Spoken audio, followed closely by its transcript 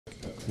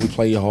we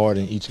played hard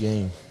in each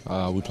game.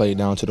 We played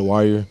down to the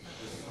wire.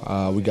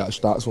 We got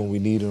stops when we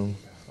need them.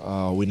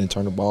 We didn't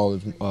turn the ball. We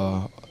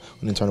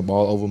didn't turn the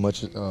ball over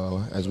much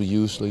as we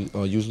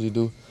usually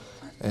do,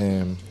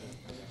 and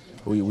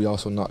we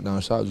also knocked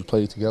down shots. We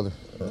played together.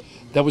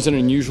 That was an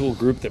unusual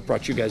group that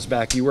brought you guys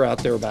back. You were out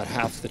there about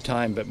half the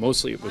time, but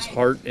mostly it was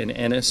Hart and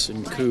Ennis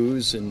and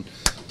Kuz and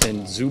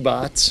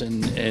Zubats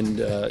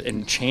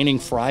and Channing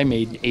Frye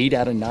made 8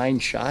 out of 9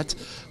 shots.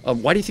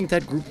 Why do you think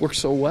that group worked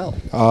so well?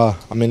 I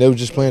mean, they were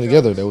just playing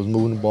together. They was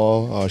moving the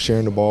ball,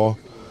 sharing the ball,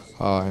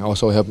 and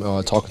also helping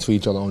talking to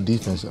each other on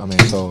defense. I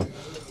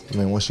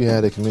mean, once you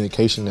had that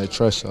communication, that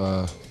trust,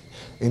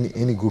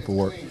 any group will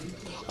work.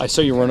 I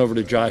saw you run over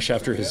to Josh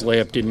after his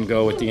layup didn't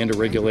go at the end of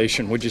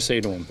regulation. What'd you say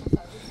to him?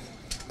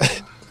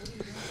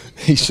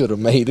 He should have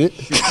made it.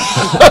 See,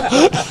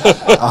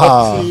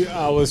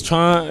 I was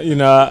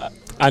trying,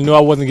 I knew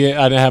I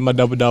didn't have my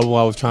double-double.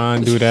 I was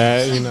trying to do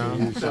that,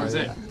 That was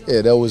it.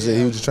 Yeah, that was it.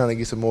 He was just trying to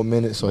get some more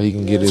minutes so he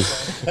can get his,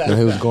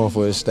 he was going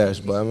for his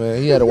stats. But, I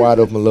mean, he had a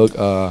wide-open look,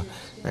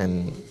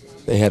 and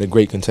they had a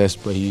great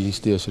contest, but he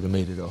still should have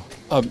made it, though.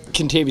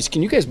 Kentavious,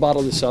 can you guys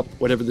bottle this up,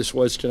 whatever this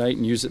was tonight,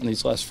 and use it in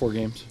these last 4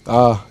 games?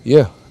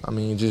 Yeah. I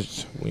mean,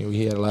 just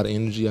we had a lot of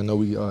energy. I know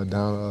we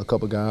down a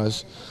couple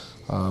guys.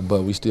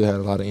 But we still had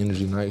a lot of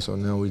energy tonight, so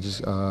now we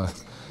just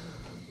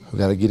we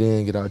got to get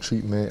in, get our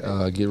treatment,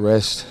 get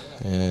rest,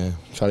 and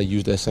try to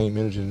use that same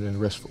energy in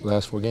the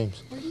last 4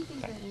 games. Where do you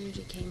think that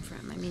energy came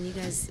from? I mean, you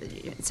guys,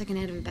 second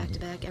half of it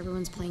back-to-back,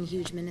 everyone's playing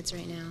huge minutes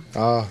right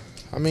now.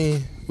 I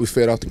mean, we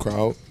fed off the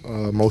crowd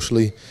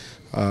mostly.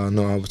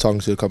 No, I was talking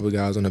to a couple of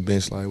guys on the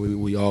bench, like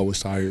we all was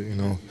tired,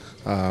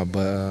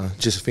 but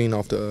just feeding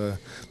off the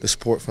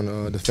support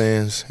from the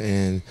fans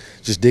and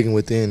just digging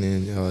within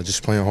and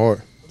just playing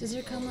hard. Does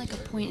there come like a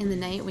point in the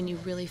night when you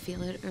really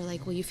feel it, or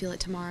like will you feel it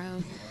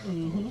tomorrow?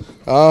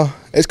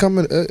 It's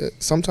coming.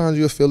 Sometimes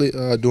you'll feel it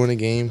during the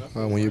game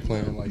when you're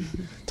playing, like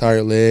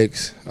tired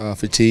legs,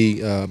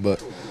 fatigue.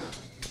 But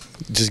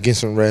just get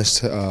some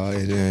rest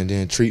and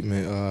then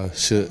treatment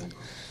should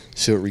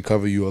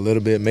recover you a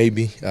little bit.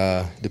 Maybe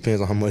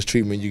depends on how much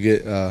treatment you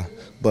get.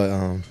 But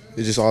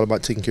it's just all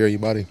about taking care of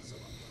your body.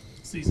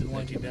 Season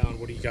winding down.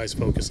 What do you guys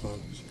focus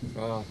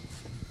on?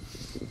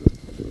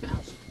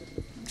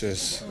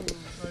 Just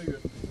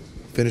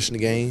finishing the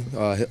game,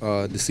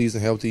 the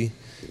season healthy,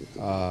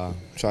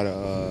 try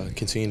to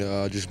continue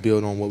to just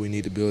build on what we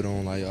need to build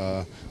on, like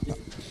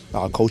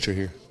our culture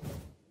here.